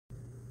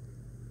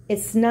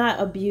It's not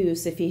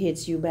abuse if he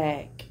hits you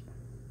back.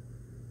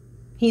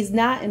 He's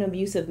not an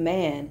abusive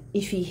man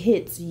if he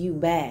hits you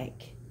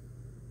back.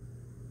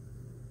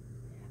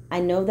 I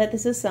know that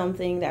this is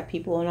something that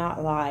people will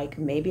not like.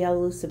 Maybe I'll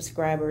lose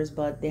subscribers,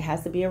 but there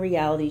has to be a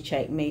reality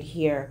check made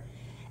here.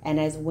 And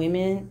as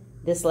women,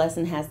 this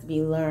lesson has to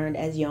be learned.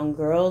 As young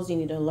girls, you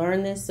need to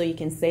learn this so you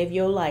can save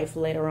your life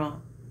later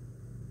on.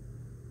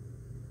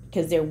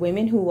 Because there are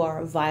women who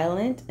are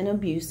violent and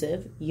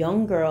abusive,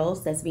 young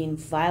girls that's being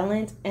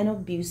violent and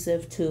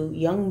abusive to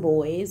young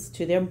boys,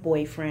 to their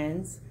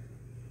boyfriends.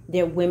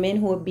 There are women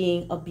who are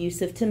being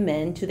abusive to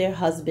men, to their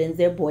husbands,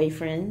 their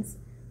boyfriends.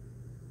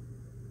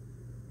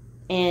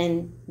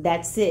 And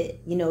that's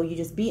it. You know, you're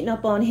just beating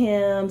up on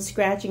him,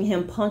 scratching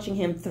him, punching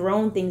him,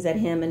 throwing things at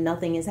him, and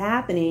nothing is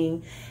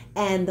happening.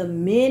 And the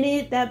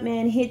minute that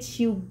man hits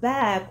you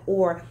back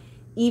or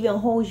even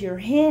holds your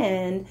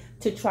hand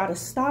to try to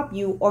stop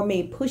you or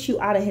may push you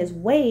out of his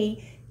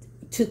way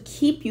to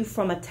keep you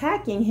from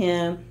attacking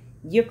him,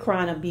 you're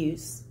crying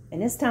abuse.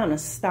 And it's time to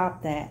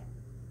stop that.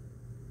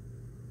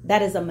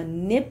 That is a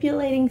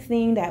manipulating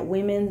thing that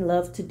women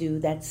love to do,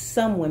 that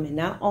some women,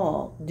 not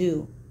all,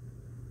 do.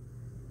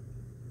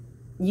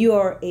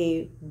 You're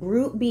a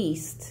brute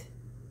beast.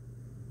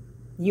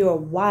 You're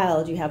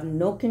wild. You have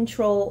no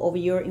control over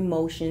your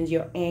emotions,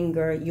 your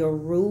anger. You're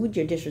rude,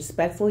 you're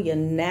disrespectful, you're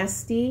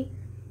nasty,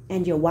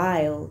 and you're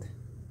wild.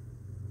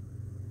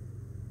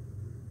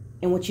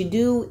 And what you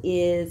do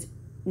is,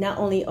 not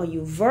only are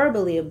you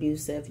verbally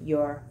abusive,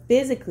 you're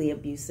physically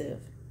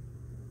abusive.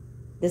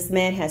 This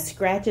man has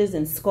scratches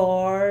and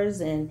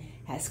scars and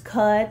has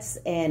cuts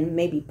and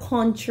maybe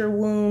puncture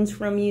wounds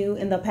from you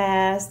in the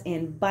past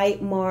and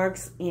bite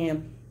marks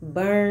and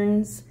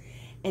burns.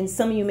 And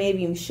some of you may have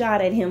even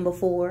shot at him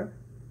before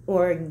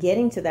or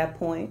getting to that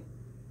point.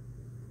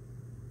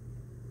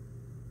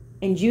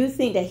 And you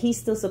think that he's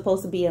still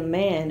supposed to be a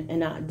man and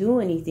not do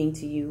anything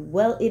to you.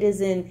 Well, it is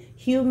in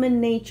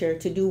human nature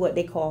to do what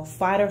they call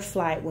fight or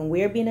flight. When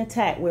we're being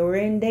attacked, when we're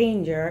in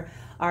danger,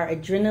 our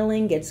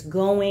adrenaline gets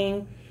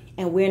going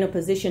and we're in a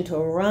position to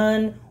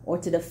run or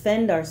to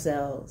defend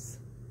ourselves.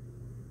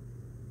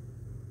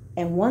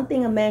 And one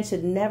thing a man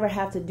should never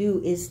have to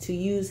do is to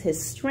use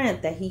his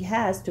strength that he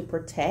has to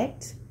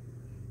protect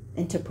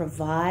and to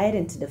provide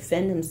and to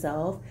defend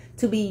himself,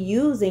 to be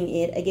using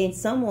it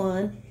against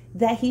someone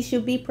that he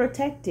should be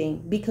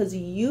protecting, because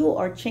you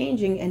are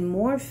changing and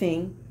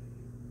morphing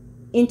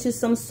into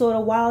some sort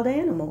of wild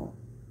animal.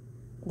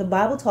 The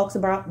Bible talks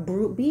about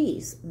brute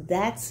beasts.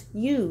 That's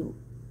you.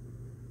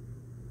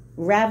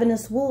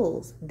 Ravenous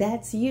wolves.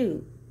 That's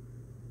you.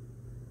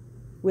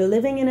 We're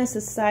living in a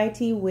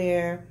society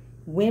where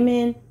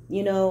women,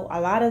 you know, a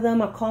lot of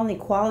them are calling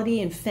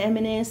equality and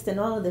feminist and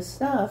all of this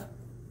stuff,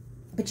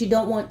 but you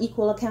don't want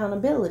equal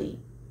accountability.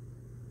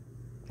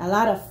 A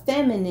lot of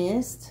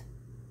feminists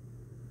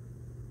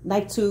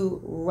like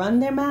to run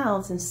their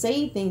mouths and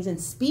say things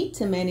and speak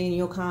to men in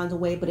your kind of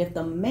way. But if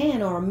the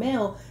man or a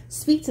male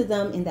speak to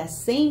them in that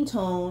same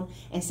tone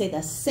and say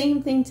the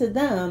same thing to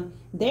them,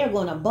 they're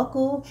going to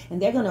buckle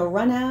and they're going to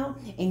run out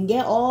and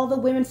get all the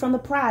women from the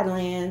Pride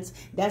Lands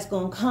that's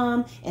going to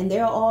come, and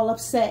they're all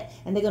upset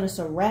and they're going to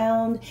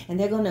surround and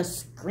they're going to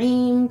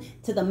scream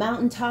to the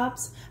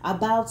mountaintops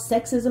about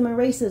sexism and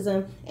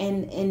racism.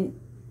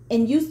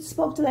 And you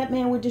spoke to that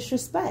man with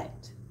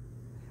disrespect.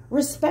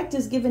 Respect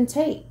is give and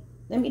take.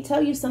 Let me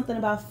tell you something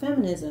about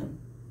feminism.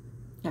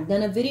 I've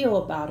done a video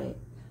about it.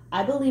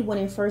 I believe when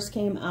it first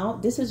came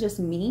out, this is just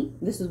me,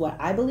 this is what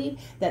I believe,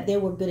 that there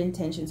were good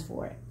intentions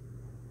for it.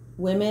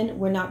 Women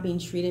were not being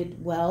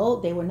treated well.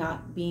 They were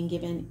not being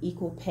given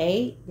equal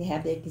pay. They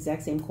have the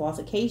exact same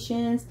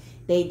qualifications.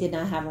 They did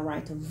not have a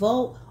right to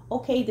vote.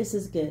 Okay, this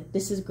is good.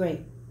 This is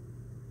great.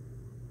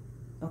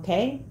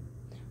 Okay?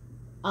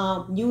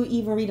 You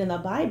even read in the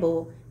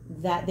Bible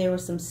that there were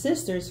some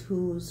sisters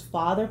whose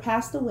father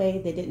passed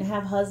away. They didn't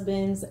have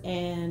husbands,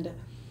 and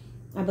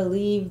I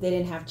believe they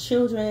didn't have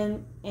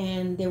children,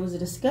 and there was a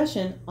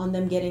discussion on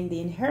them getting the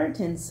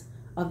inheritance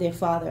of their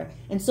father.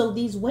 And so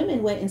these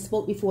women went and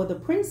spoke before the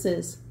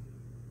princes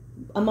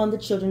among the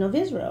children of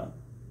Israel,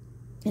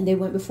 and they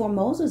went before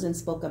Moses and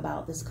spoke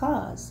about this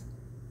cause.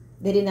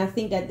 They did not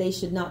think that they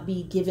should not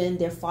be given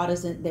their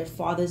father's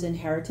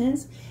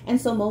inheritance,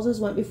 and so Moses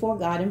went before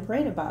God and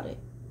prayed about it.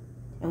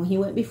 And when he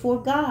went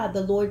before God, the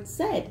Lord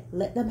said,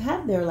 let them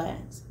have their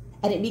lands.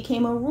 And it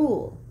became a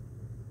rule.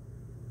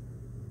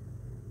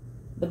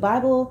 The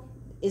Bible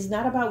is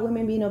not about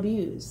women being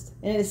abused.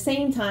 And at the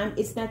same time,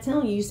 it's not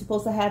telling you you're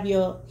supposed to have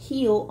your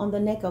heel on the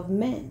neck of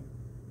men.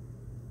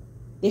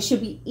 There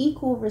should be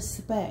equal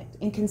respect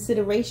and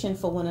consideration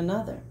for one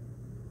another.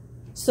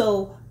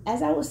 So,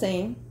 as I was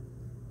saying,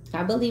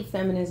 I believe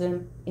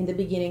feminism in the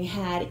beginning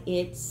had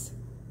its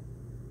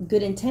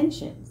good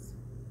intentions.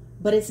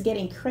 But it's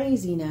getting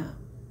crazy now.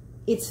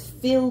 It's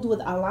filled with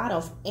a lot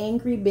of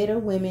angry, bitter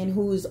women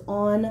who's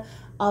on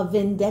a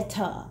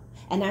vendetta.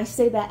 And I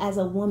say that as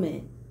a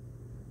woman.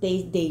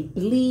 They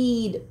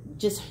bleed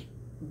just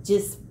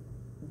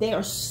They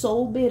are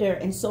so bitter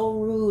and so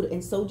rude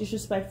and so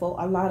disrespectful.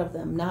 A lot of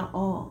them, not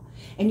all.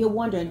 And you're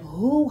wondering,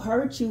 who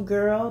hurt you,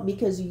 girl?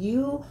 Because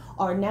you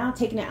are now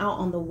taking it out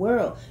on the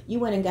world. You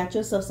went and got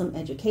yourself some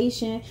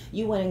education.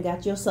 You went and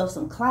got yourself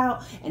some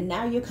clout. And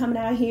now you're coming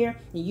out here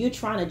and you're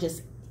trying to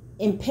just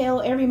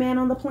impale every man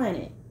on the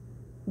planet.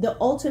 The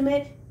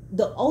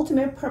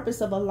ultimate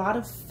purpose of a lot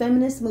of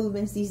feminist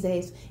movements these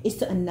days is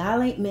to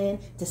annihilate men,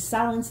 to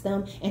silence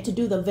them, and to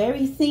do the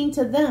very thing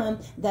to them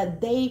that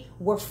they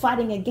were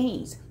fighting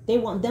against. They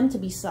want them to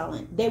be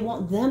silent. They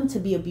want them to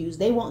be abused.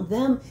 They want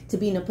them to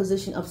be in a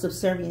position of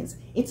subservience.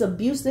 It's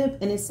abusive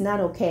and it's not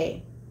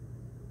okay.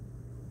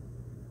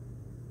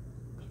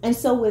 And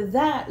so with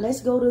that,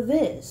 let's go to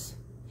this.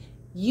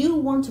 You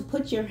want to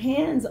put your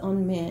hands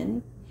on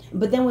men,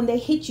 but then when they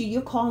hit you,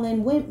 you're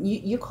calling women,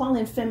 you're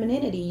calling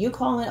femininity. You're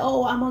calling,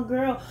 oh, I'm a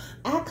girl.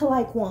 Act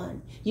like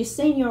one. You're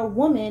saying you're a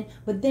woman,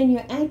 but then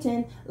you're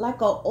acting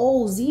like an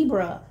old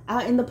zebra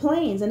out in the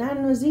plains. And not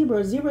in a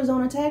zebra. Zebras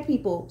don't attack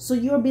people. So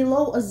you're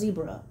below a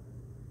zebra.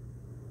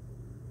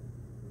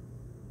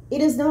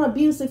 It is not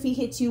abuse if he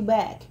hits you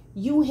back.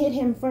 You hit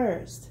him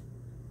first.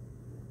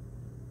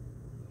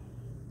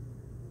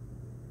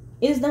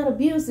 It is not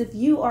abuse if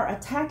you are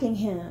attacking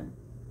him.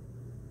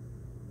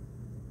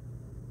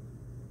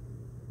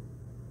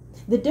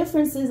 The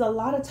difference is a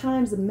lot of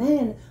times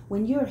men,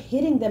 when you're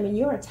hitting them and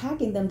you're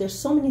attacking them, there's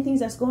so many things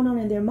that's going on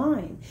in their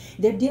mind.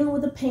 They're dealing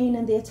with the pain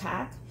and the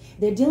attack.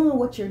 They're dealing with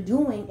what you're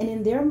doing. And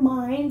in their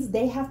minds,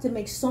 they have to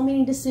make so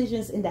many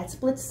decisions in that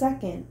split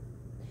second.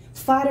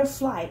 Fight or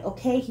flight,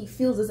 okay? He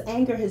feels his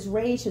anger, his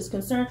rage, his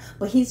concern,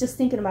 but he's just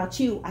thinking about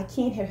you. I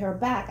can't hit her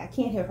back. I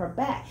can't hit her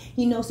back.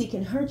 He knows he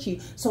can hurt you,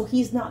 so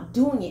he's not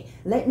doing it.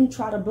 Let me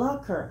try to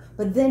block her.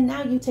 But then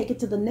now you take it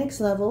to the next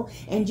level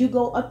and you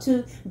go up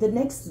to the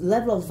next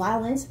level of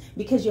violence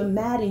because you're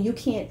mad and you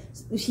can't.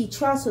 He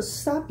tries to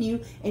stop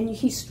you and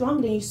he's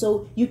stronger than you,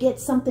 so you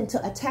get something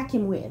to attack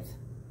him with.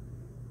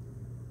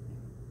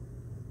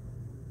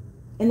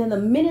 And then the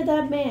minute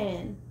that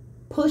man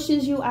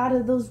pushes you out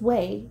of those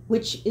way,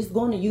 which is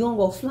you're gonna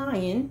go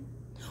flying,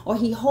 or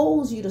he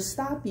holds you to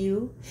stop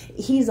you,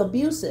 he's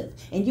abusive,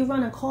 and you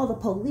run and call the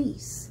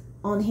police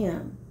on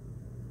him.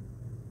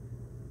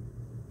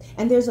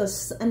 And there's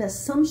an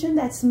assumption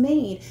that's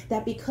made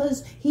that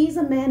because he's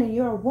a man and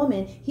you're a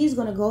woman, he's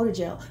going to go to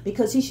jail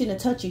because he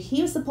shouldn't have touched you.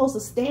 He was supposed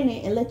to stand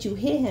there and let you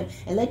hit him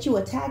and let you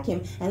attack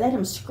him and let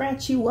him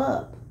scratch you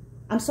up.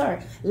 I'm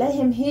sorry, let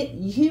him hit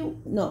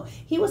you. No,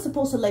 he was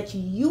supposed to let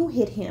you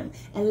hit him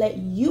and let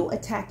you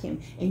attack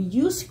him and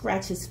you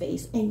scratch his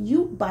face and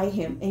you bite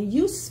him and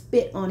you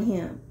spit on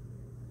him.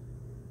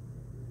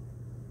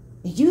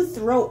 You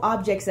throw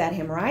objects at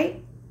him,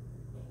 right?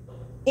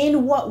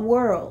 In what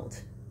world?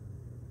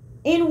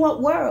 In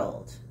what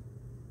world?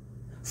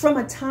 From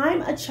a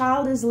time a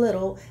child is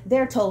little,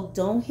 they're told,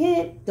 don't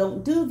hit,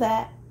 don't do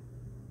that.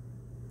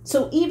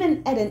 So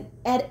even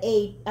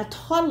a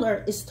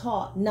toddler is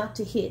taught not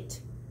to hit.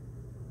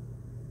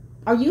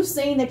 Are you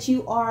saying that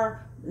you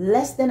are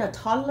less than a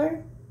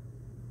toddler?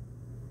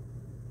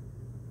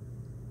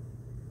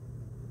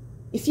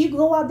 If you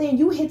go out there and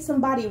you hit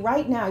somebody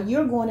right now,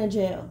 you're going to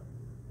jail.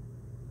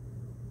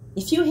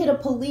 If you hit a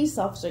police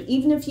officer,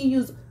 even if you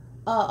use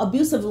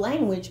abusive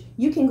language,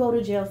 you can go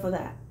to jail for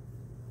that.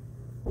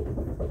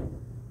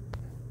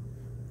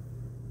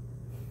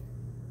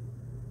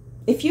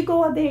 If you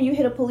go out there and you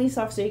hit a police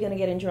officer, you're going to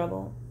get in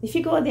trouble. If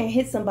you go out there and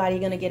hit somebody, you're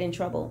going to get in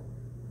trouble.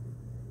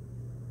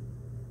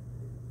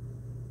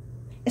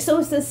 So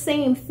it's the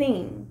same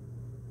thing.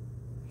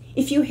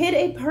 If you hit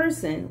a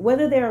person,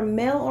 whether they're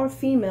male or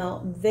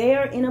female,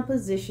 they're in a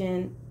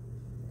position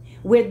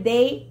where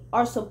they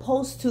are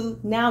supposed to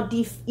now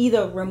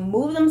either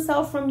remove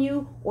themselves from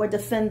you or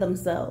defend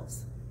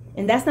themselves.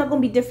 And that's not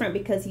going to be different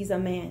because he's a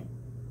man.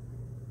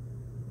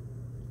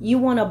 You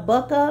want to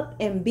buck up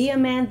and be a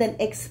man, then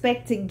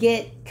expect to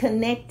get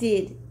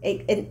connected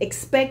and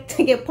expect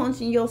to get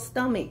punched in your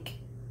stomach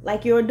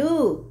like you're a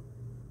dude.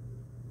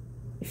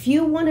 If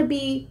you want to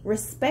be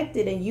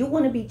respected and you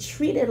want to be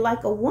treated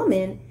like a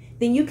woman,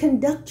 then you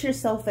conduct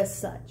yourself as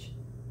such.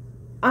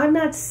 I'm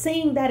not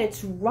saying that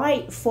it's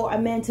right for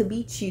a man to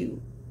beat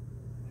you.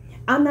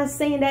 I'm not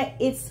saying that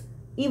it's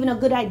even a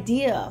good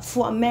idea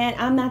for a man.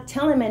 I'm not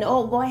telling men,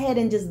 oh, go ahead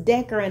and just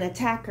deck her and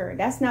attack her.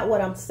 That's not what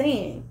I'm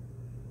saying.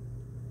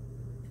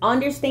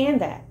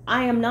 Understand that.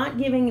 I am not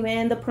giving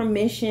men the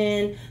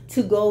permission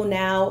to go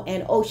now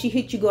and, oh, she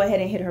hit you, go ahead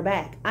and hit her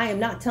back. I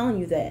am not telling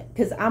you that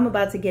because I'm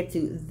about to get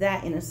to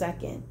that in a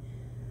second.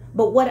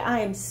 But what I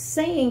am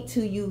saying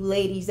to you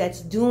ladies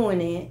that's doing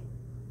it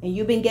and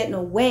you've been getting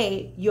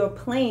away, you're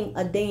playing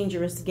a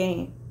dangerous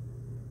game.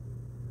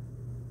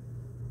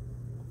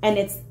 And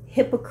it's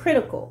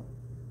hypocritical.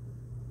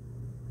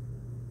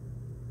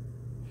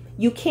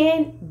 You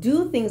can't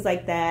do things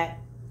like that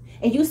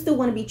and you still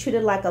want to be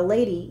treated like a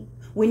lady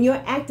when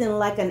you're acting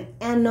like an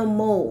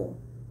animal.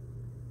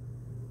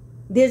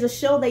 There's a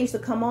show that used to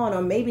come on,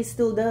 or maybe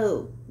still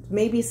does,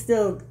 maybe it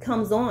still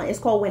comes on. It's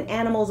called When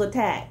Animals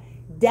Attack.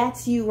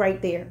 That's you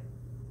right there.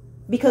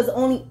 Because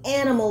only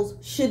animals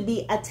should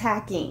be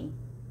attacking.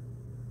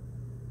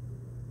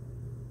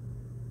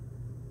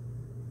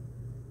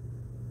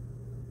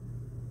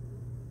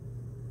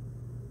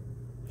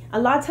 A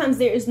lot of times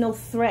there is no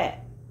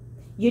threat.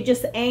 You're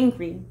just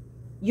angry.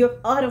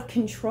 You're out of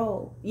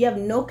control. You have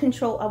no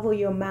control over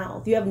your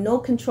mouth. You have no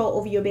control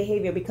over your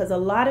behavior, because a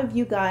lot of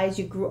you guys,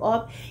 you grew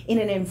up in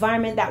an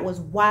environment that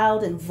was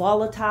wild and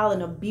volatile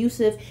and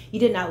abusive. You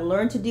did not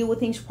learn to deal with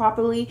things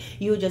properly.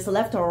 You were just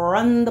left to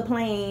run the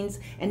plains.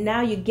 And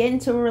now you get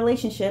into a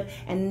relationship,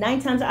 and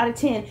 9 times out of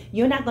 10,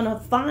 you're not going to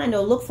find or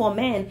look for a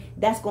man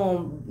that's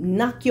going to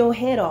knock your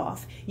head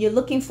off. You're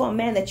looking for a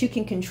man that you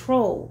can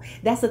control.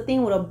 That's the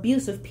thing with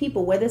abusive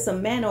people, whether it's a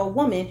man or a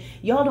woman.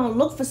 Y'all don't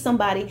look for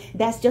somebody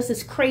that's just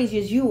as crazy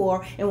as you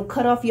are and will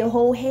cut off your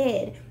whole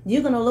head.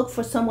 You're going to look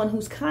for someone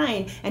who's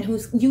kind and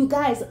you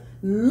guys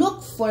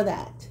look for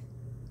that.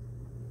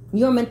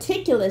 You're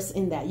meticulous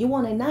in that. You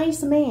want a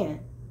nice man,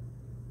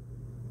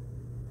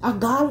 a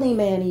godly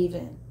man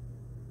even.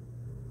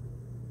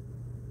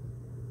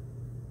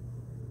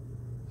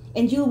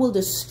 And you will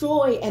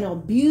destroy and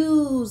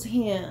abuse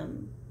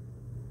him.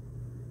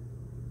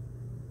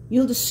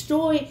 You'll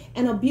destroy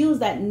and abuse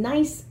that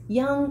nice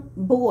young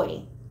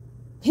boy.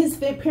 His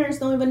parents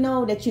don't even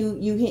know that you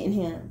hitting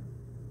him.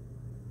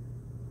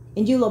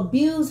 And you'll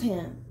abuse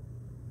him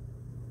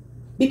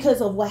because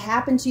of what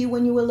happened to you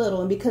when you were little,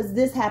 and because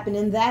this happened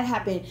and that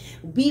happened.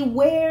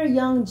 Beware,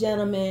 young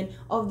gentlemen,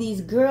 of these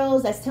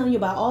girls that's telling you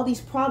about all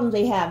these problems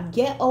they have.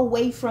 Get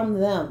away from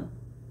them.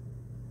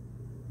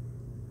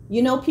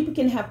 You know, people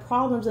can have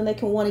problems and they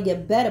can want to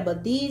get better,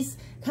 but these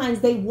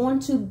kinds, they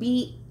want to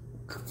be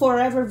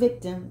forever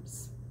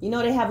victims. You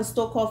know, they have a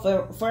store called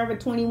Forever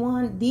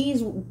 21.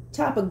 These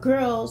type of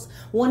girls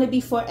want to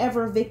be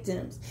forever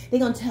victims. They're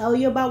going to tell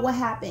you about what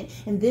happened,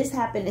 and this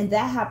happened, and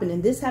that happened,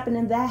 and this happened,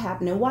 and that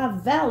happened. And while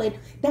valid,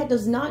 that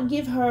does not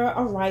give her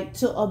a right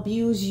to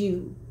abuse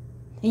you.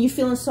 And you're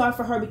feeling sorry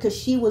for her because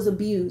she was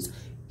abused.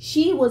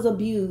 She was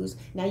abused.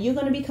 Now you're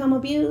going to become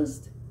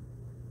abused.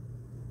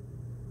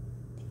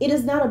 It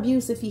is not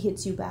abuse if he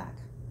hits you back.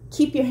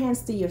 Keep your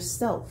hands to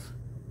yourself.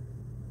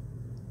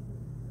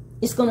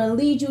 It's going to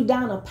lead you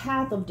down a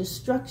path of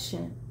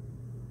destruction.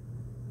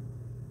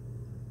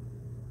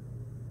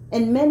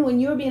 And men, when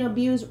you're being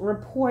abused,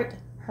 report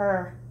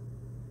her.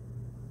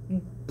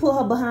 Put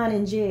her behind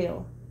in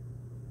jail.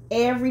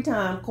 Every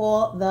time.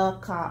 Call the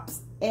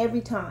cops.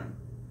 Every time.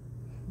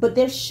 But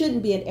there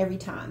shouldn't be an every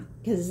time,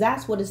 because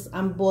that's what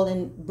I'm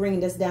bringing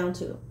this down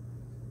to.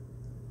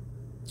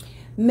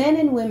 Men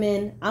and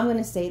women, I'm going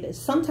to say this.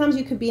 Sometimes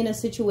you could be in a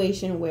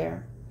situation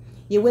where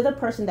you're with a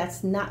person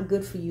that's not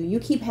good for you. You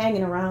keep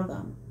hanging around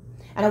them.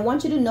 And I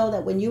want you to know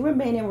that when you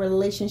remain in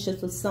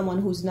relationships with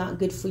someone who's not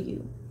good for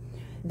you,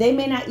 they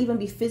may not even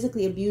be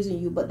physically abusing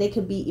you, but they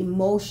could be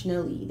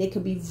emotionally, they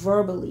could be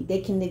verbally, they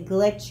can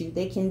neglect you,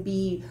 they can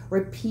be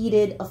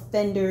repeated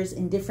offenders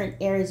in different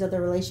areas of the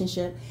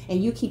relationship,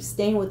 and you keep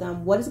staying with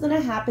them. What is going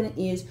to happen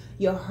is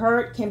your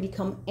hurt can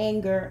become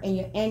anger, and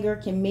your anger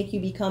can make you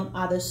become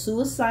either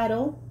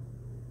suicidal,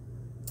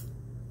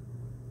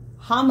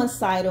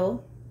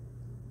 homicidal,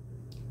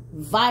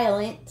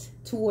 violent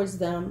towards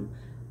them,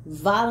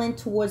 violent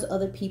towards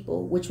other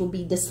people, which will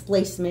be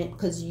displacement,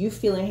 because you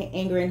feeling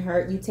anger and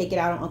hurt, you take it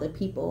out on other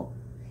people.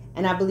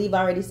 And I believe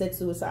I already said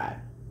suicide.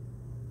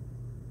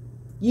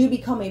 You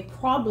become a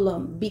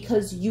problem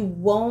because you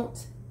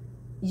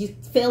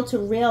fail to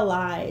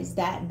realize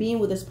that being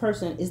with this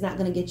person is not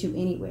going to get you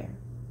anywhere.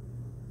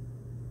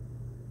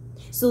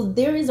 So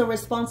there is a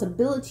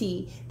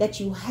responsibility that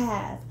you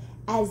have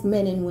as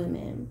men and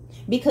women,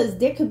 because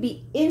there could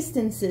be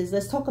instances,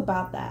 let's talk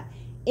about that,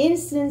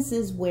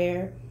 instances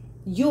where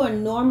you are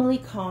normally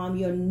calm,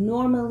 you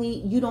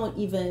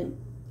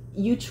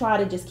try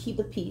to just keep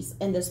the peace,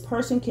 and this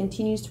person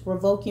continues to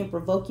provoke you and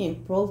provoke you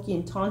and provoke you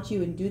and taunt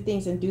you and do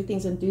things and do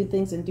things and do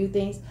things and do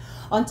things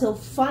until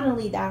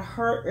finally that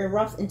hurt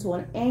erupts into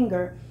an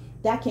anger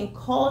that can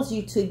cause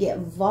you to get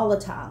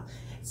volatile.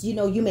 So, you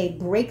know, you may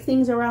break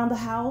things around the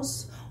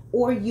house,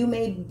 or you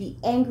may be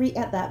angry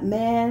at that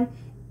man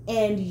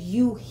and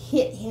you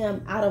hit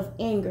him out of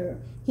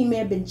anger. He may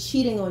have been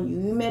cheating on you.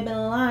 He may have been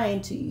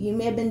lying to you. He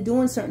may have been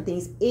doing certain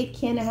things. It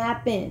can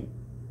happen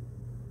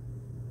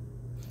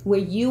where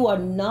you are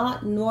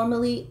not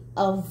normally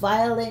a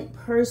violent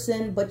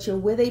person, but you're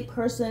with a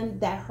person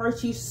that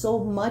hurts you so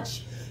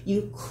much.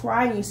 You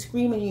cry and you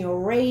scream and you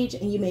rage,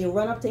 and you may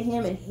run up to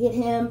him and hit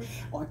him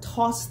or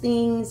toss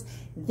things.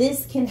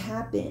 This can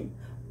happen.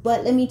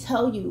 But let me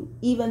tell you,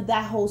 even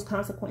that holds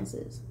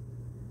consequences.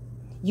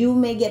 You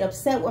may get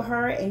upset with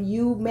her,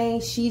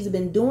 and she's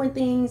been doing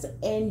things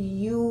and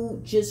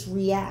you just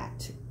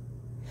react.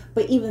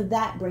 But even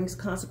that brings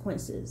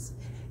consequences,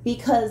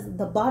 because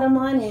the bottom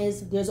line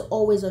is there's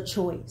always a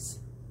choice.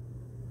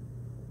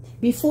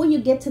 Before you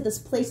get to this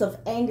place of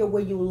anger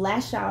where you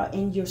lash out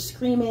and you're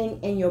screaming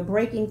and you're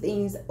breaking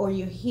things or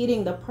you're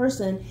hitting the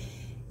person,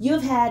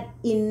 you've had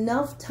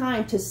enough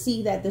time to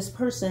see that this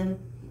person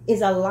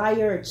is a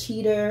liar, a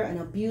cheater, an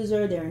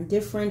abuser. They're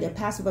indifferent, they're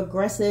passive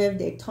aggressive,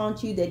 they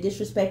taunt you, they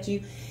disrespect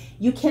you.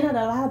 You cannot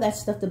allow that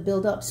stuff to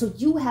build up. So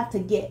you have to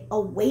get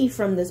away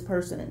from this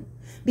person,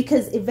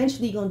 because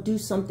eventually you're going to do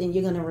something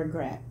you're going to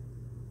regret.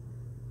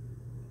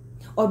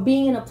 or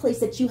being in a place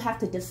that you have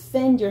to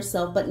defend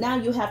yourself, but now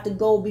you have to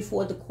go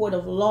before the court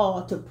of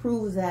law to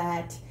prove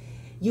that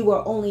you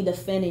are only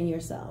defending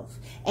yourself.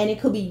 And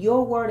it could be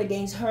your word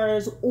against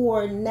hers,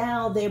 or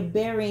now they're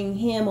burying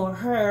him or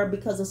her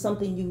because of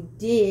something you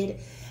did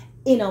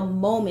in a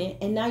moment,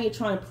 and now you're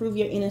trying to prove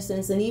your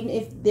innocence. And even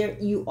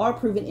if you are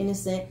proven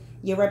innocent,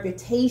 your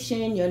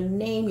reputation, your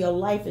name, your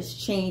life is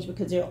changed,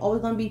 because there are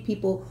always going to be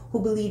people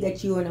who believe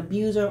that you're an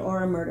abuser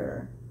or a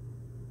murderer.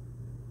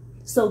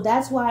 So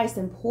that's why it's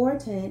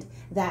important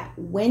that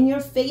when you're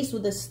faced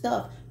with this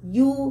stuff,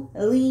 you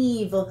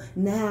leave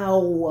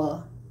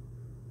now.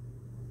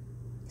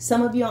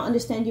 Some of you don't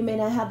understand, you may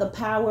not have the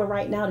power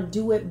right now to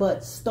do it,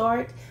 but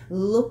start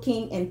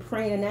looking and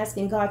praying and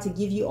asking God to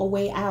give you a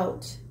way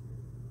out.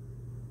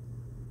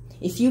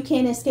 If you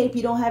can't escape,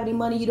 you don't have any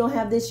money, you don't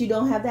have this, you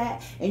don't have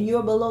that, and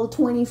you're below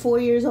 24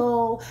 years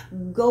old,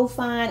 go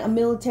find a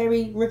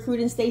military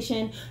recruiting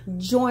station,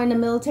 join the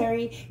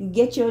military,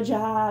 get your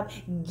job,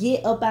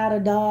 get up out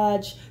of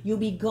Dodge. You'll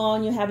be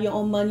gone. You have your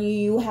own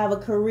money. You have a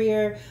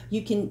career.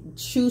 You can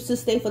choose to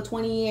stay for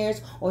 20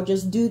 years or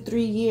just do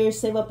 3 years,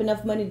 save up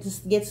enough money to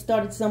get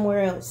started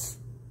somewhere else.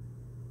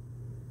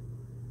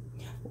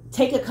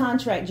 Take a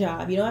contract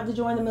job. You don't have to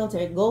join the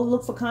military. Go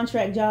look for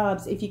contract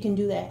jobs if you can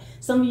do that.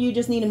 Some of you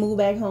just need to move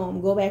back home,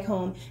 go back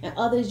home. And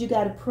others, you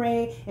got to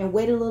pray and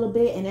wait a little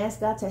bit and ask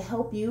God to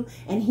help you.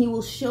 And he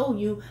will show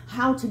you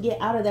how to get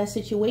out of that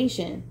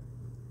situation.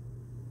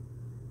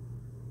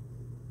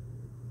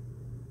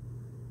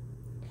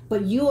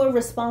 But you are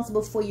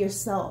responsible for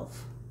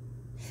yourself.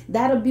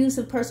 That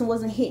abusive person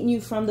wasn't hitting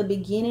you from the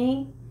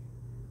beginning.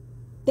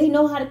 They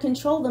know how to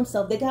control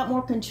themselves. They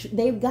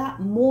got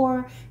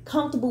more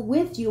comfortable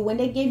with you. When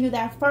they gave you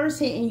that first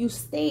hit and you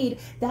stayed,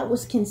 that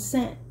was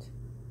consent.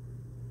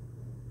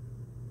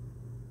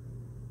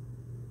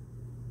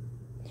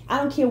 I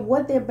don't care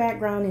what their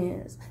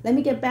background is. Let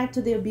me get back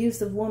to the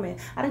abusive woman.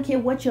 I don't care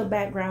what your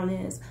background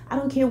is. I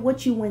don't care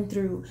what you went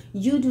through.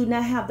 You do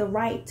not have the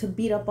right to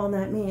beat up on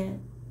that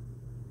man.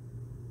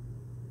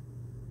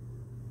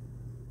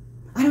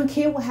 I don't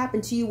care what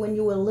happened to you when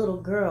you were a little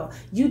girl.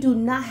 You do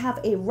not have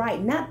a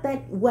right. Not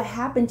that what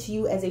happened to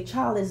you as a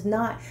child is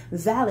not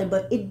valid,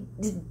 but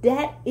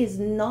that is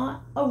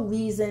not a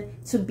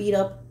reason to beat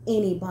up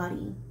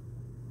anybody.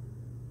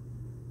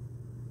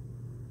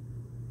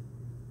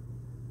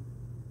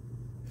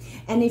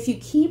 And if you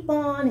keep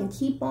on and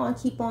keep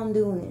on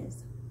doing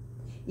this,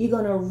 you're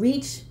going to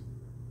reach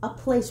a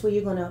place where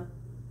you're going to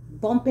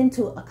bump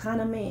into a kind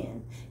of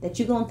man that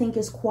you're going to think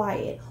is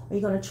quiet, or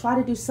you're going to try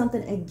to do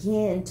something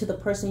again to the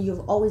person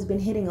you've always been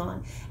hitting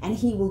on, and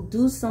he will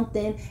do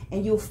something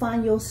and you'll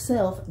find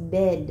yourself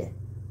dead.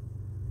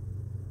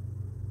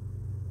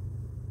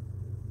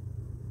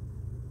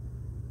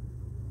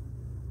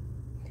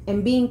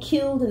 And being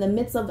killed in the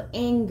midst of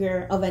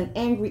anger, of an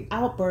angry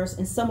outburst,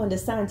 and someone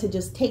deciding to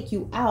just take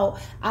you out,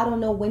 I don't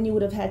know when you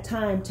would have had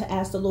time to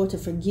ask the Lord to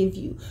forgive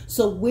you.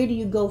 So where do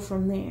you go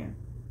from there?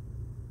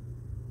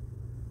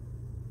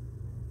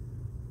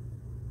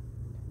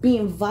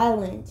 Being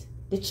violent.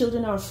 The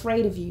children are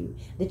afraid of you.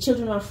 The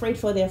children are afraid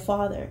for their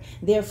father.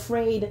 They're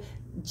afraid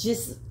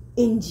just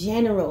in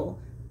general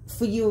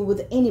for you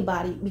with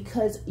anybody,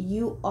 because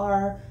you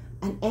are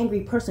an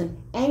angry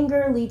person.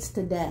 Anger leads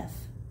to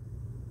death.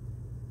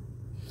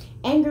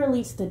 Anger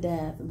leads to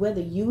death,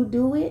 whether you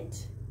do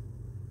it.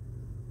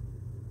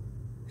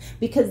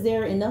 Because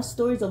there are enough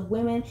stories of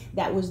women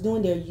that was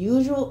doing their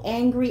usual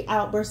angry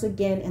outbursts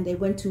again, and they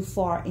went too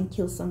far and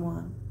killed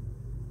someone.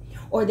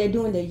 Or they're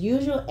doing their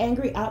usual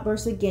angry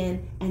outbursts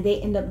again, and they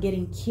end up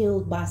getting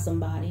killed by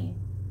somebody.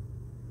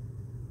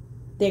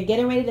 They're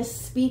getting ready to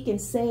speak and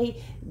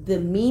say the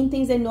mean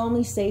things they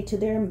normally say to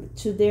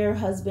their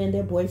husband,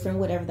 their boyfriend,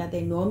 whatever, that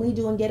they normally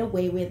do and get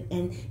away with,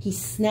 and he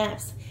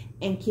snaps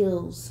and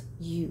kills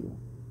you.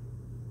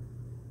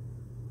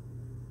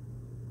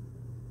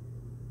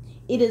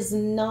 It is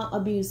not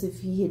abuse if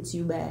he hits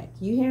you back.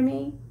 You hear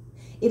me?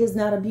 It is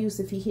not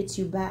abuse if he hits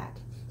you back.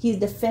 He's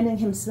defending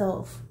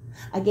himself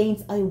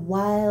against a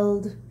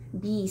wild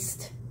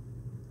beast.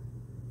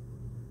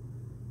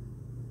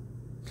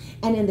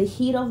 And in the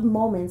heat of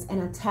moments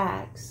and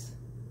attacks,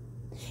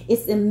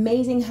 it's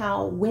amazing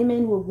how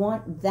women will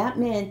want that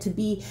man to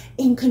be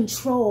in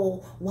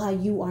control while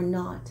you are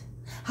not.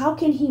 How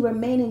can he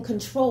remain in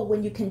control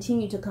when you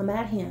continue to come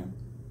at him?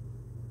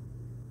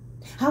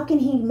 How can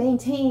he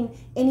maintain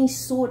any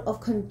sort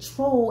of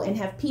control and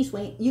have peace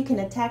when you can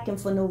attack him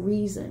for no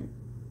reason?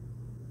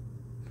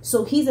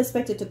 So he's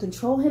expected to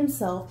control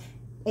himself,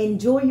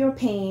 enjoy your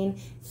pain,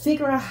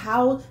 figure out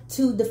how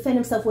to defend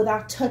himself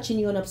without touching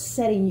you and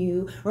upsetting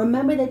you.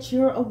 Remember that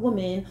you're a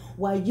woman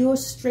while you're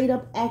straight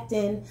up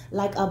acting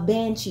like a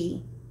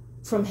banshee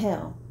from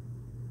hell.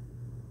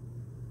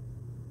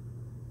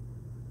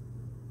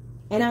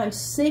 And I'm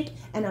sick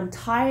and I'm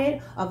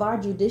tired of our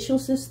judicial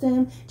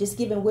system just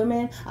giving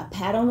women a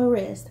pat on the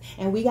wrist.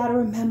 And we got to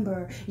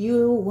remember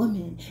you're a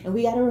woman. And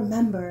we got to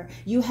remember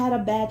you had a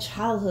bad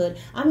childhood.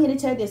 I'm here to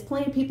tell you there's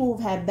plenty of people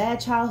who've had bad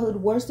childhood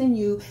worse than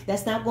you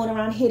that's not going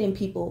around hitting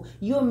people.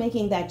 You're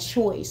making that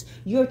choice.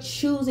 You're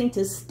choosing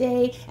to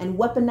stay and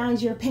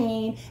weaponize your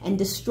pain and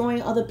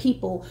destroying other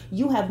people.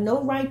 You have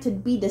no right to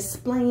be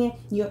displaying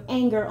your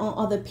anger on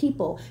other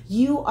people.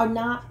 You are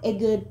not a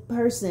good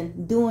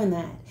person doing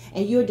that.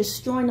 And you're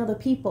destroying other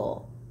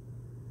people.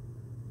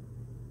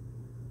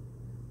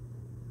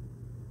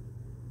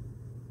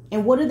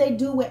 And what do they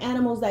do with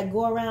animals that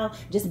go around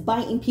just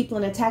biting people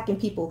and attacking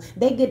people?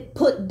 They get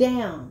put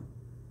down.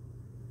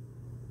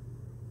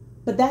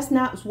 But that's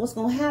not what's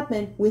going to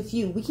happen with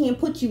you. We can't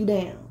put you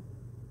down.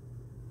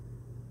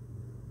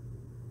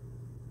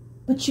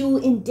 But you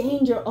in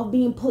danger of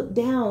being put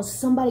down.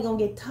 Somebody going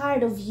to get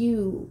tired of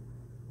you.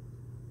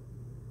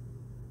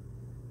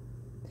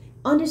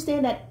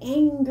 Understand that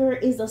anger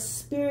is a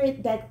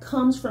spirit that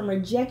comes from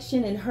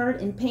rejection and hurt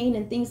and pain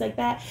and things like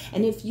that.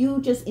 And if you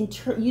just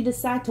you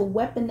decide to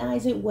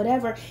weaponize it,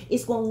 whatever,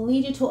 it's going to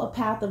lead you to a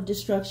path of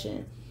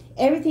destruction.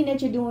 Everything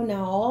that you're doing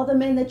now, all the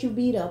men that you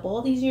beat up,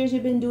 all these years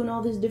you've been doing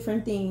all these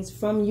different things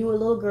from you a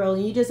little girl,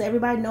 and you just,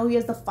 everybody know you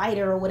as the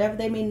fighter or whatever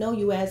they may know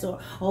you as, or,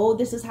 oh,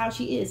 this is how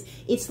she is.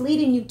 It's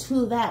leading you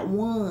to that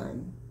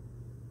one.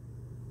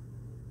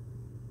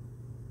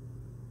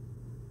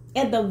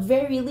 At the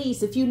very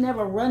least, if you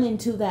never run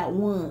into that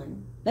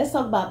one, let's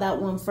talk about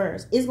that one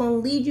first. It's going to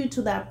lead you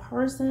to that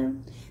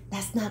person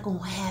that's not going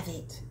to have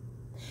it.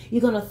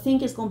 You're going to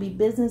think it's going to be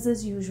business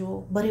as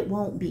usual, but it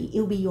won't be.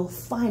 It'll be your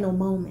final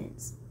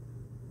moments.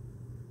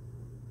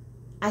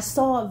 I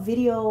saw a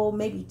video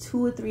maybe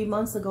 2 or 3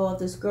 months ago of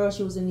this girl.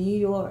 She was in New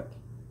York.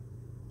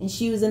 And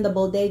she was in the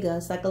bodega.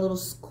 It's like a little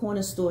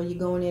corner store. You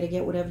go in there to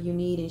get whatever you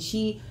need. And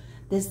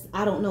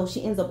I don't know,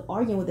 she ends up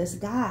arguing with this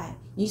guy.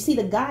 You see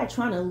the guy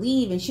trying to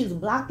leave, and she was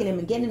blocking him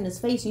and getting in his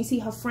face. And you see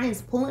her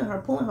friends pulling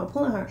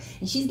her.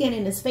 And she's getting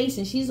in his face,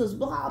 and she's just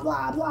blah,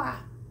 blah, blah.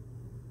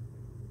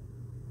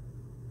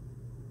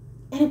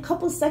 And a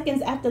couple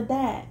seconds after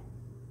that,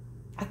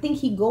 I think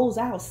he goes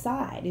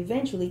outside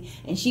eventually.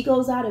 And she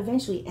goes out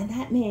eventually. And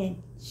that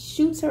man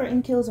shoots her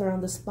and kills her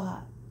on the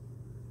spot.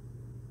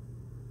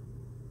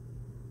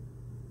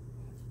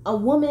 A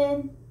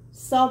woman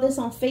saw this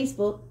on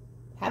Facebook.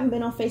 Haven't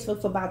been on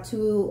Facebook for about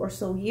 2 or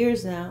so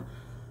years now.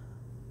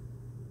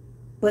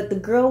 But the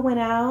girl went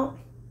out,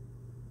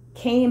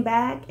 came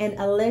back, and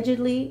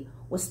allegedly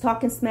was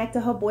talking smack to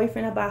her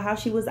boyfriend about how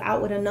she was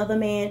out with another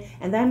man.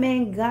 And that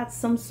man got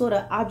some sort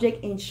of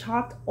object and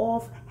chopped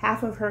off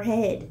half of her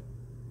head.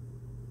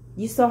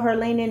 You saw her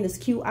laying in this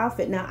cute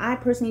outfit. Now, I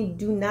personally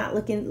do not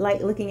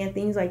like looking at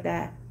things like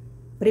that.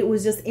 But it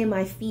was just in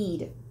my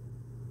feed.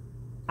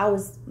 I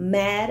was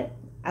mad.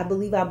 I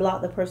believe I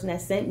blocked the person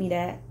that sent me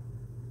that.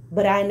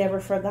 But I never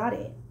forgot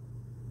it.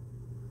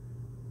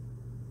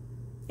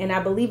 And I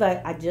believe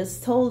I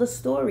just told a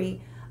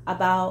story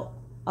of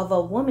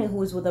a woman who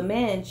was with a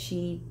man.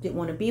 She didn't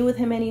want to be with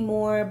him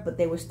anymore, but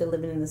they were still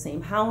living in the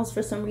same house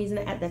for some reason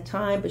at that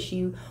time. But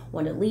she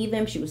wanted to leave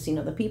him. She was seeing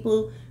other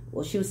people.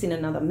 Well, she was seeing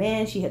another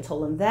man. She had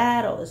told him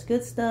that, all this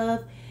good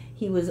stuff.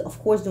 He was, of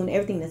course, doing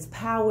everything in his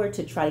power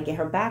to try to get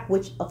her back,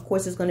 which, of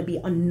course, is going to be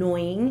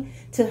annoying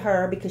to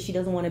her because she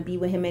doesn't want to be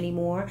with him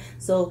anymore.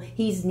 So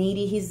he's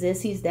needy, he's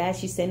this, he's that.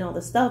 She's saying all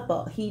this stuff,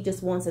 but he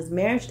just wants his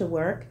marriage to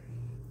work.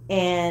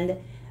 And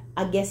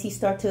I guess he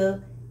started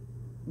to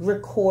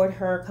record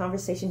her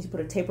conversations. He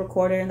put a tape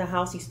recorder in the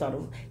house. He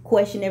started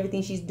questioning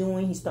everything she's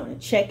doing. He's starting to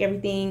check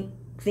everything,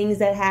 things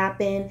that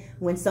happen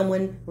when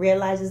someone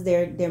realizes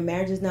their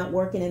marriage is not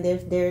working and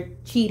they're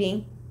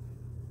cheating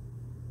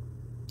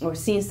or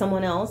seeing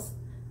someone else.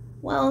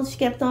 Well, she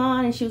kept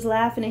on, and she was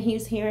laughing, and he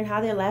was hearing how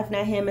they're laughing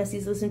at him as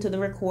he's listening to the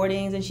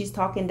recordings, and she's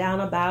talking down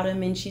about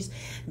him, and she's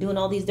doing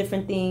all these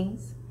different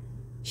things.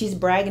 She's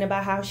bragging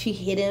about how she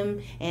hit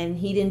him, and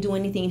he didn't do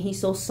anything, and he's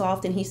so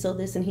soft, and he's so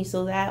this, and he's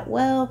so that.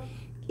 Well,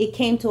 it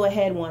came to a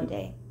head one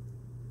day.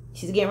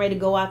 She's getting ready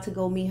to go out to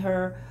go meet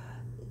her.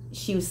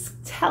 She was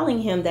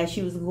telling him that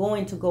she was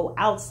going to go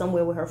out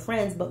somewhere with her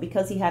friends, but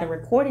because he had a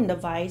recording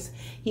device,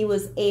 he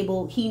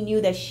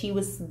knew that she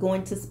was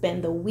going to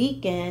spend the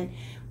weekend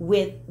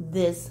with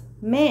this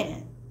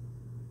man.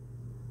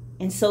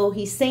 And so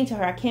he's saying to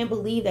her, I can't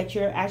believe that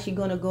you're actually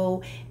going to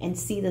go and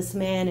see this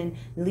man and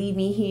leave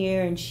me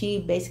here. And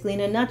she basically, in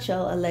a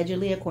nutshell,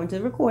 allegedly, according to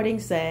the recording,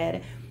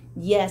 said,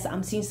 yes,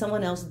 I'm seeing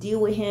someone else, deal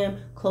with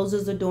him,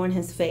 closes the door in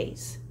his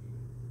face.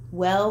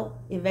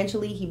 Well,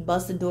 eventually he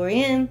busts the door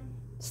in,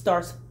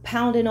 starts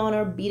pounding on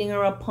her, beating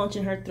her up,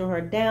 punching her, throw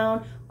her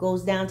down,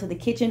 goes down to the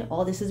kitchen.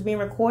 All this is being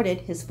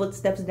recorded. His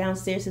footsteps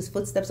downstairs. His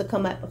footsteps are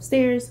coming up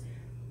upstairs.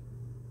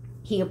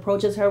 He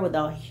approaches her with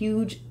a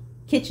huge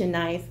kitchen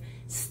knife,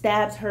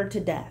 stabs her to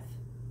death.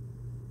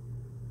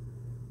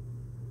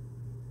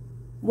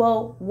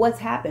 Well, what's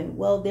happened?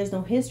 Well, there's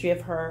no history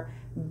of her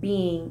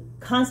being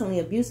constantly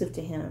abusive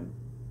to him.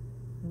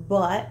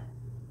 But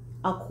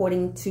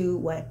according to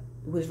what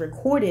was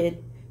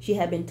recorded, She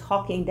had been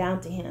talking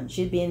down to him.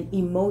 She'd been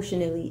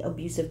emotionally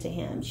abusive to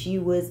him. She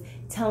was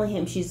telling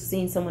him she's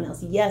seen someone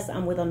else. Yes,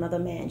 I'm with another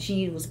man.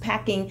 She was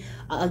packing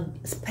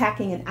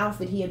an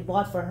outfit he had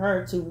bought for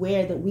her to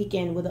wear the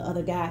weekend with the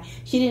other guy.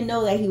 She didn't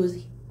know that he was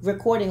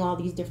recording all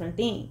these different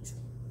things.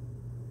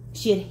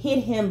 She had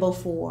hit him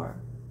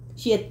before.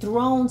 She had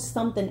thrown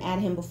something at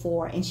him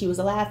before, and she was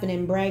laughing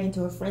and bragging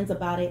to her friends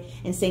about it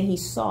and saying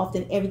he's soft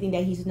and everything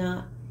that he's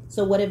not.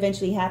 So what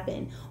eventually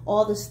happened?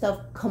 All this stuff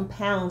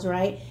compounds,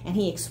 right? And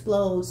he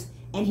explodes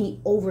and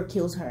he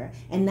overkills her.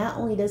 And not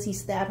only does he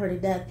stab her to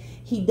death,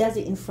 he does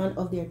it in front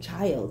of their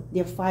child,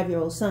 their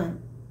 5-year-old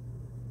son.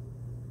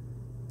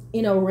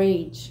 In a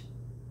rage.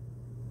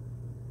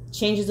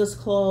 Changes his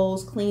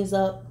clothes, cleans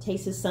up,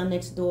 takes his son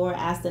next door,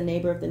 asks the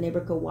neighbor if the neighbor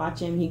could watch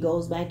him. He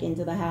goes back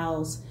into the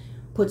house,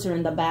 puts her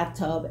in the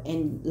bathtub,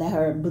 and let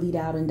her bleed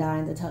out and die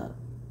in the tub.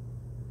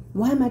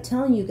 Why am I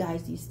telling you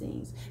guys these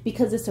things?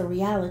 Because it's a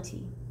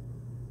reality.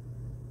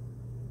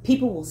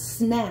 People will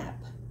snap.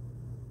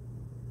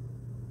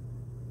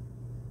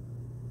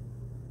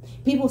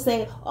 People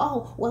say,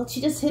 oh, well,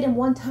 she just hit him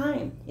one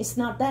time. It's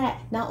not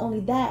that. Not only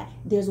that,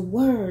 there's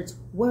words.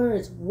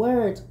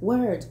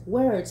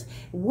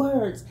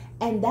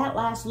 And that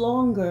lasts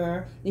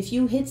longer. If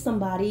you hit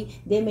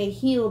somebody, they may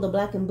heal, the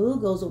black and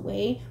blue goes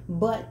away,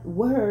 but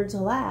words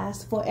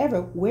last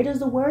forever. Where does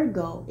the word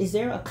go? Is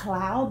there a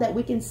cloud that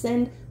we can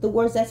send the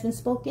words that's been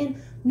spoken?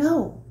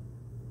 No.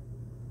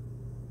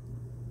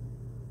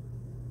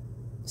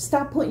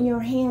 Stop putting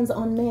your hands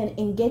on men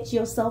and get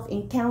yourself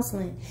in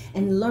counseling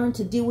and learn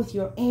to deal with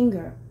your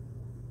anger.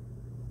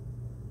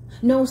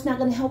 No, it's not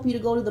going to help you to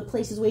go to the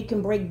places where you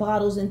can break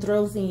bottles and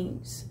throw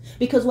things.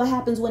 Because what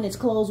happens when it's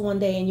closed one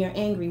day and you're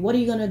angry? What are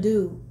you going to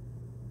do?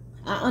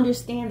 I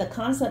understand the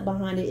concept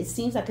behind it. It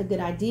seems like a good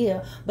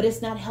idea, but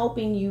it's not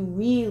helping you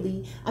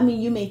really. I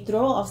mean, you may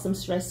throw off some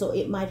stress, so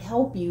it might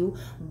help you,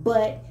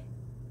 but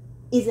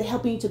is it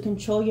helping you to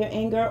control your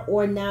anger,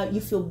 or now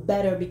you feel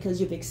better because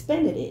you've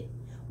expended it?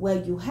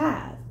 Well, you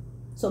have.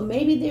 So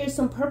maybe there's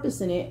some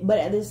purpose in it, but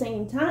at the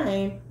same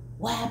time,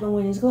 what happened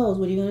when it's closed?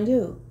 What are you going to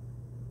do?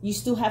 You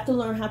still have to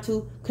learn how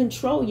to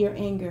control your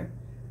anger,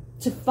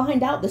 to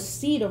find out the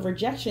seed of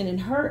rejection and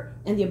hurt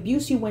and the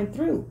abuse you went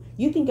through.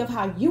 You think of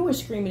how you were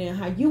screaming and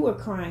how you were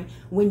crying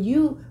when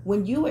you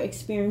were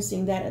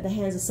experiencing that at the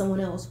hands of someone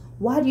else.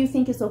 Why do you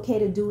think it's okay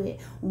to do it?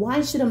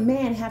 Why should a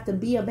man have to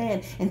be a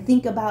man and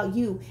think about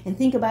you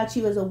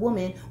as a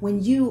woman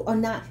when you are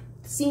not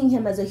seeing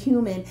him as a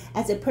human,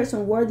 as a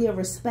person worthy of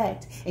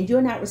respect, and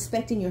you're not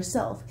respecting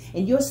yourself,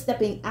 and you're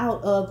stepping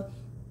out of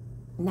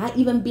not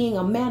even being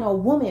a man or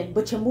woman,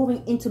 but you're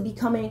moving into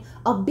becoming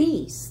a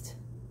beast?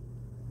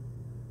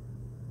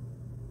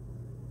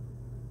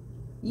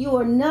 You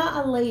are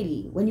not a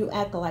lady when you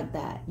act like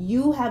that.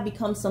 You have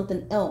become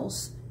something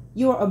else.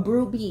 You're a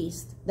brute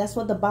beast. That's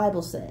what the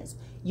Bible says.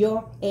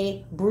 You're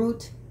a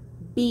brute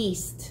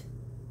beast.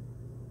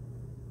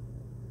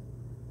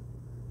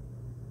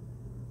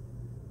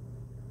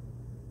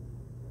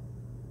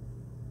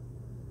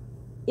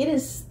 It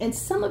is, and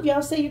some of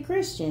y'all say you're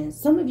Christians.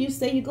 Some of you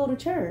say you go to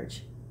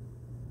church.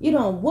 You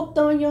done whooped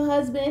on your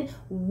husband,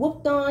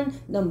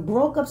 done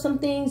broke up some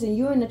things, and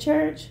you're in the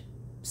church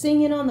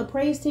singing on the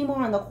praise team or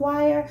on the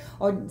choir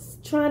or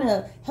trying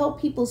to help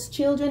people's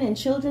children in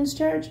children's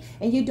church,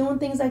 and you're doing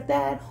things like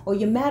that, or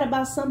you're mad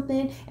about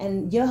something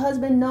and your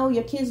husband know,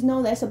 your kids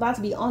know that's about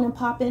to be on and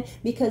popping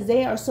because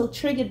they are so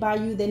triggered by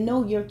you. They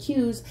know your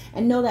cues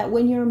and know that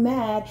when you're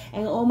mad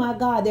and oh my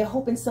God, they're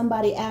hoping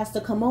somebody asks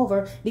to come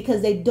over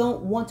because they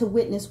don't want to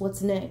witness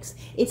what's next.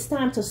 It's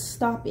time to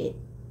stop it.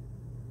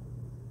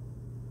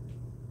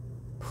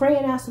 Pray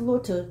and ask the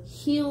Lord to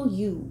heal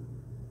you.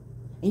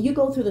 And you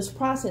go through this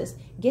process,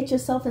 get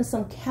yourself in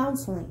some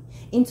counseling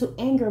into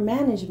anger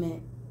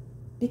management,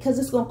 because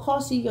it's going to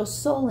cost you your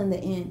soul in the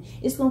end.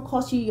 It's going to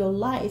cost you your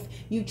life.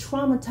 You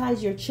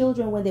traumatize your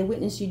children when they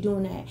witness you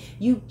doing that.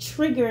 You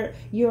trigger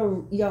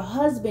your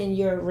husband,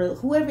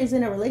 whoever is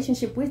in a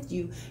relationship with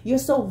you. You're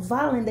so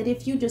violent that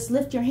if you just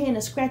lift your hand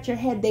and scratch your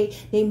head,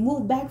 they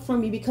move back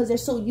from you because they're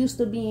so used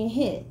to being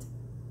hit.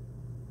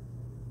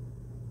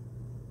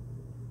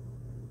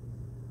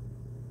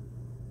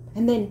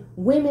 And then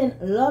women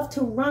love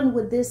to run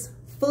with this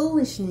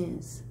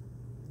foolishness.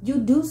 You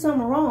do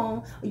something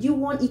wrong, you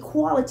want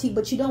equality,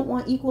 but you don't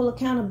want equal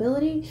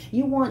accountability.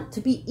 You want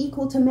to be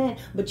equal to men,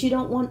 but you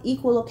don't want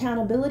equal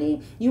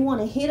accountability. You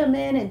want to hit a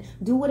man and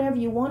do whatever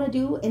you want to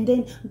do, and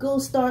then go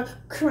start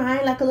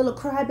crying like a little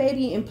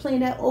crybaby and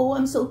playing that, oh,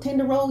 I'm so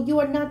tender role. You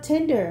are not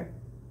tender.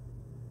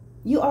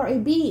 You are a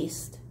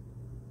beast.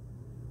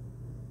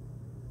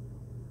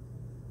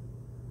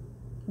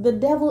 The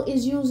devil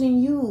is using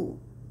you.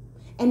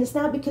 And it's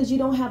not because you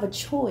don't have a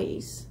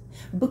choice,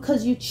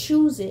 because you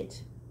choose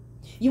it.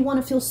 You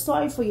want to feel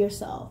sorry for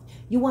yourself.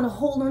 You want to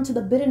hold on to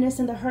the bitterness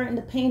and the hurt and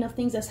the pain of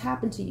things that's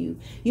happened to you.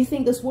 You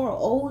think this world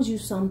owes you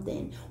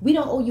something. We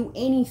don't owe you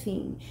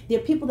anything. There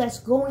are people that's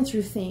going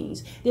through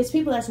things. There's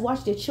people that's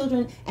watched their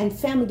children and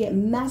family get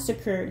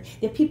massacred.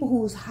 There are people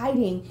who's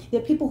hiding.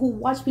 There are people who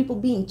watch people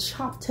being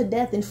chopped to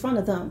death in front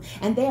of them,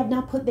 and they have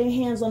not put their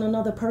hands on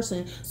another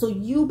person. So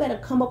you better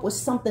come up with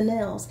something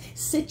else.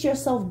 Sit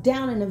yourself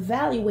down and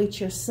evaluate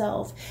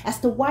yourself as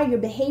to why you're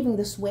behaving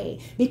this way,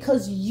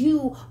 because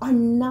you are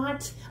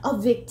not a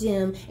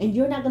victim, and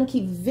you're not going to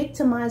keep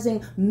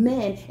victimizing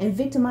men and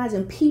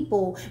victimizing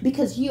people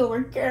because you're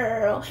a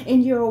girl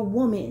and you're a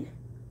woman.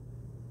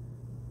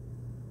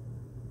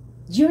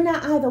 You're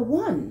not either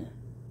one.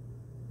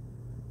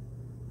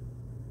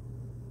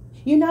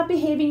 You're not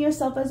behaving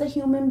yourself as a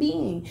human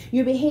being.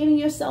 You're behaving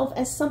yourself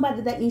as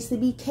somebody that needs to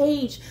be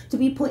caged, to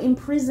be put in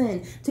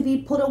prison, to be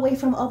put away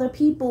from other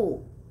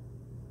people.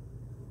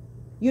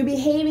 You're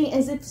behaving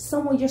as if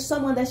you're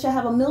someone that should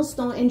have a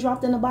millstone and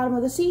dropped in the bottom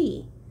of the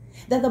sea,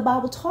 that the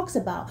Bible talks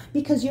about,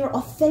 because you're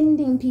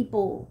offending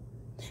people.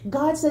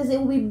 God says it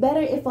would be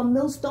better if a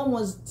millstone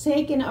was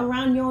taken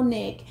around your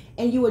neck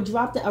and you were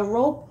dropped, a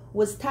rope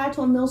was tied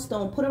to a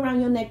millstone, put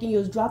around your neck, and you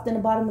was dropped in the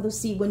bottom of the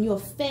sea when you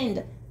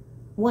offend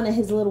one of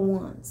his little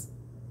ones.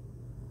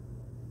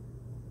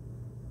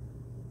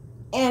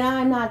 And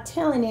I'm not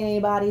telling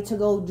anybody to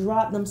go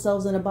drop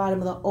themselves in the bottom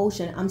of the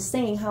ocean. I'm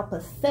saying how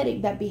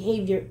pathetic that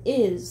behavior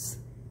is.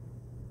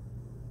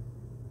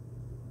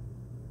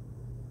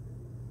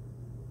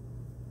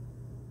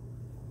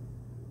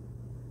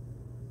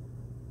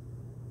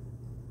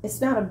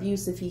 It's not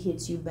abuse if he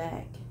hits you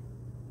back.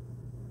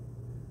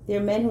 There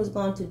are men who's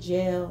gone to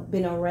jail,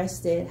 been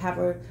arrested, have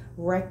a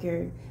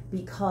record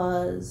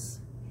because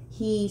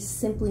he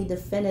simply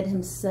defended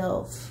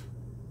himself.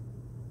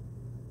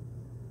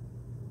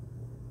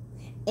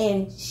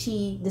 And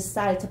she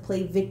decided to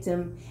play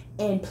victim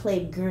and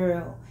play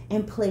girl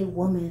and play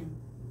woman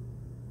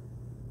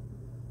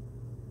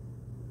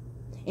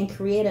and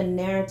create a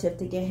narrative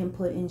to get him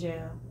put in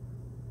jail.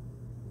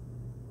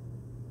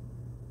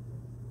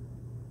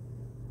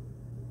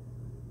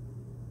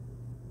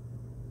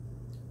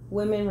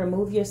 Women,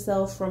 remove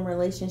yourself from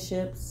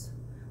relationships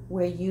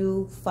where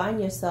you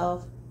find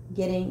yourself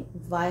getting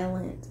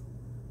violent.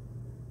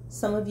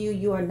 Some of you,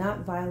 you are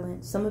not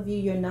violent. Some of you,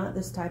 you're not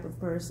this type of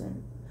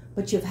person.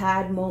 But you've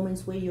had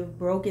moments where you've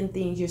broken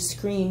things, you've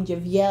screamed,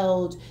 you've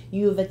yelled,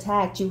 you've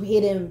attacked, you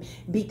hit him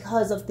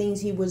because of things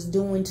he was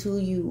doing to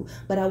you.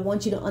 But I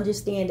want you to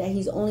understand that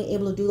he's only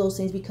able to do those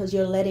things because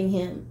you're letting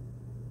him.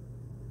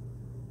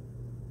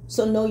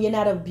 So no, you're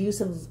not an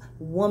abusive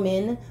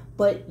woman,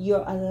 but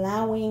you're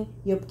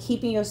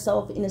keeping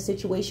yourself in a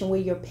situation where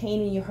your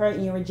pain and your hurt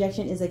and your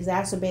rejection is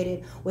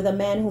exacerbated with a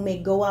man who may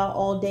go out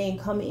all day and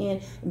come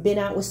in, been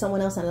out with someone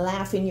else and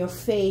laugh in your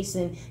face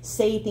and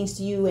say things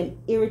to you and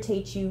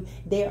irritate you.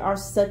 There are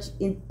such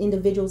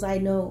individuals I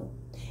know.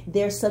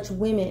 There's such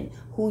women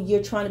who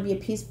you're trying to be a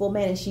peaceful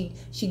man, and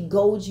she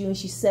goads you and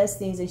she says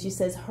things and she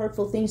says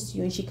hurtful things to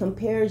you and she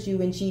compares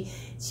you and she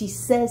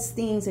says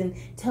things and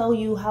tell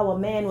you how a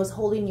man was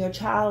holding your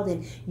child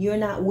and you're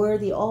not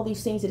worthy, all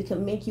these things that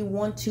can make you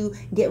want to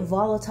get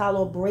volatile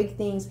or break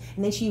things.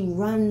 And then she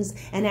runs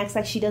and acts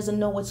like she doesn't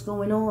know what's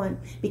going on,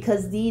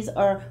 because these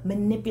are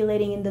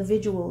manipulating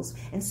individuals.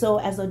 And so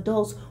as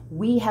adults,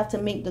 we have to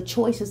make the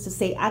choices to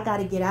say, I got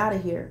to get out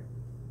of here.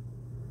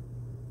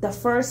 The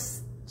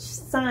first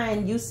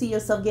sign you see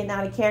yourself getting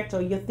out of character,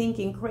 or you're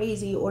thinking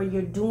crazy, or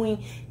you're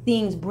doing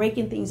things,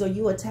 breaking things, or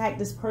you attack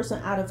this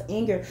person out of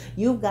anger,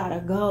 you've got to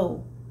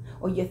go.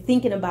 Or you're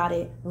thinking about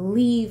it,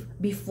 leave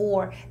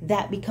before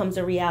that becomes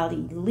a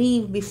reality.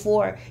 Leave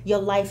before your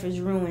life is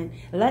ruined.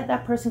 Let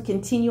that person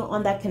continue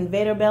on that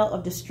conveyor belt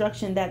of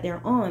destruction that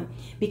they're on,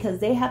 because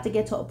they have to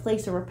get to a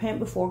place to repent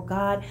before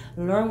God,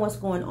 learn what's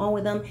going on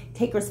with them,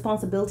 take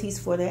responsibilities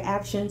for their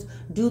actions,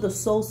 do the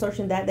soul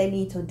searching that they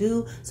need to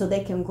do so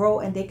they can grow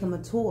and they can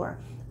mature.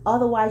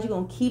 Otherwise, you're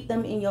going to keep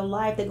them in your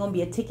life. They're going to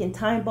be a ticking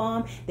time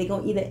bomb. They're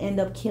going to either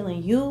end up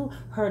killing you,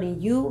 hurting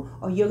you,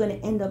 or you're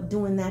going to end up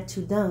doing that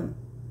to them.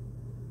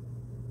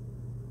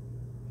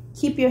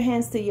 Keep your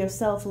hands to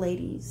yourself,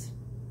 ladies.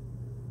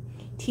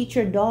 Teach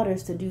your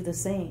daughters to do the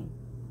same.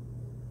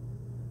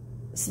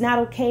 It's not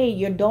okay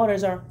your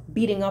daughters are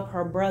beating up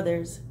her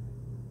brothers,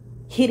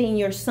 hitting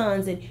your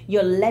sons, and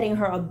you're letting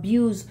her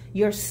abuse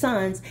your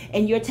sons,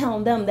 and you're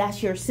telling them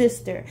that's your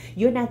sister.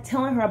 You're not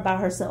telling her about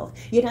herself.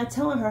 You're not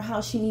telling her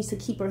how she needs to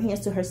keep her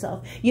hands to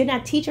herself. You're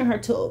not teaching her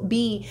to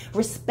be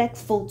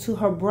respectful to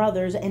her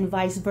brothers and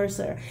vice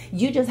versa.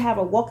 You just have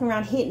her walking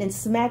around hitting and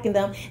smacking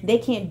them. They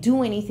can't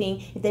do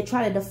anything. If they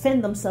try to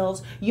defend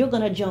themselves, you're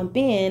going to jump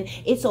in.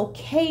 It's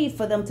okay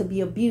for them to be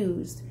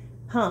abused,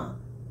 huh?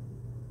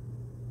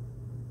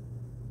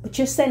 But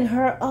you're setting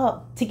her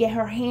up to get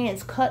her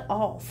hands cut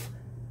off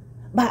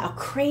by a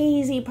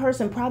crazy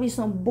person, probably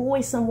some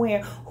boy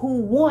somewhere who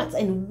wants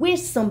and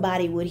wish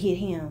somebody would hit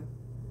him.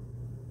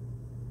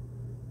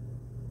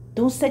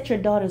 Don't set your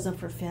daughters up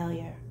for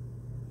failure,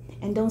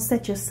 and don't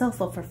set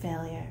yourself up for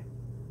failure.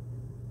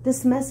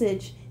 This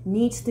message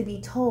needs to be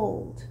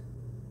told.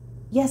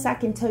 Yes, I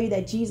can tell you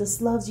that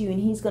Jesus loves you and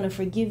he's going to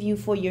forgive you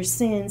for your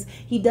sins.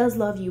 He does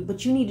love you,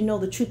 but you need to know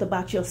the truth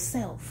about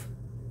yourself.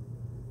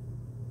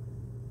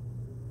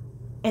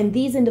 And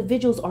these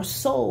individuals are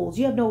souls.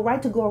 You have no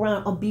right to go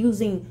around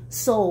abusing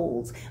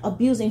souls,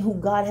 abusing who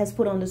God has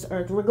put on this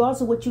earth,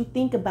 regardless of what you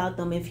think about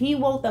them. If he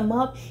woke them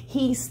up,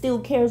 he still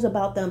cares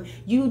about them.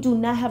 You do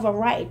not have a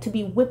right to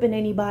be whipping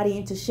anybody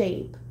into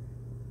shape.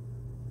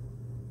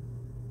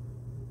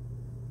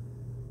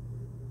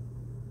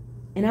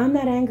 And I'm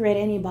not angry at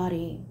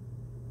anybody.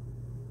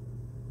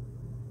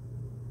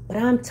 But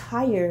I'm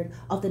tired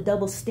of the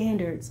double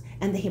standards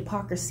and the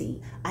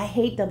hypocrisy. I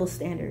hate double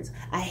standards.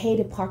 I hate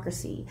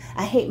hypocrisy.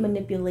 I hate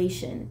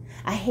manipulation.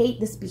 I hate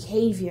this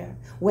behavior,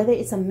 whether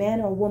it's a man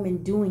or a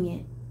woman doing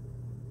it.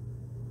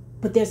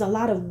 But there's a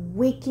lot of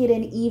wicked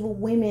and evil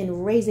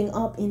women raising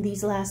up in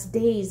these last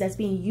days that's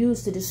being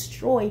used to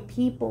destroy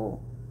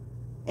people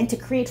and to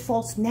create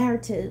false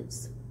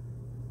narratives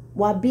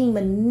while being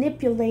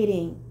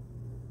manipulating,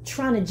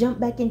 trying to jump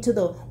back into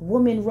the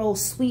woman role,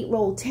 sweet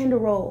role, tender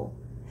role.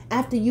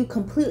 After you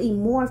completely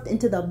morphed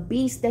into the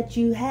beast that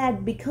you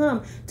had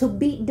become, to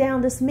beat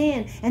down this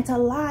man and to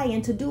lie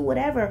and to do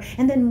whatever,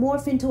 and then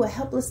morph into a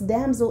helpless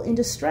damsel in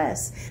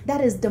distress. That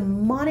is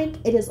demonic,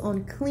 it is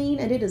unclean,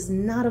 and it is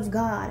not of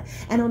God.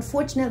 And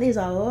unfortunately, there's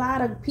a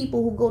lot of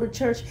people who go to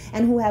church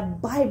and who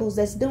have Bibles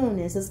that's doing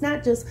this. It's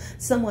not just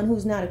someone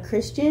who's not a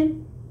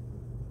Christian.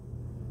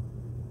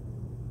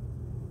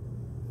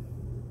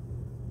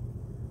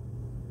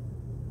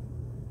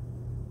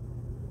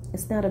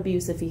 It's not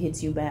abuse if he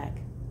hits you back.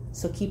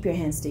 So keep your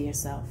hands to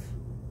yourself.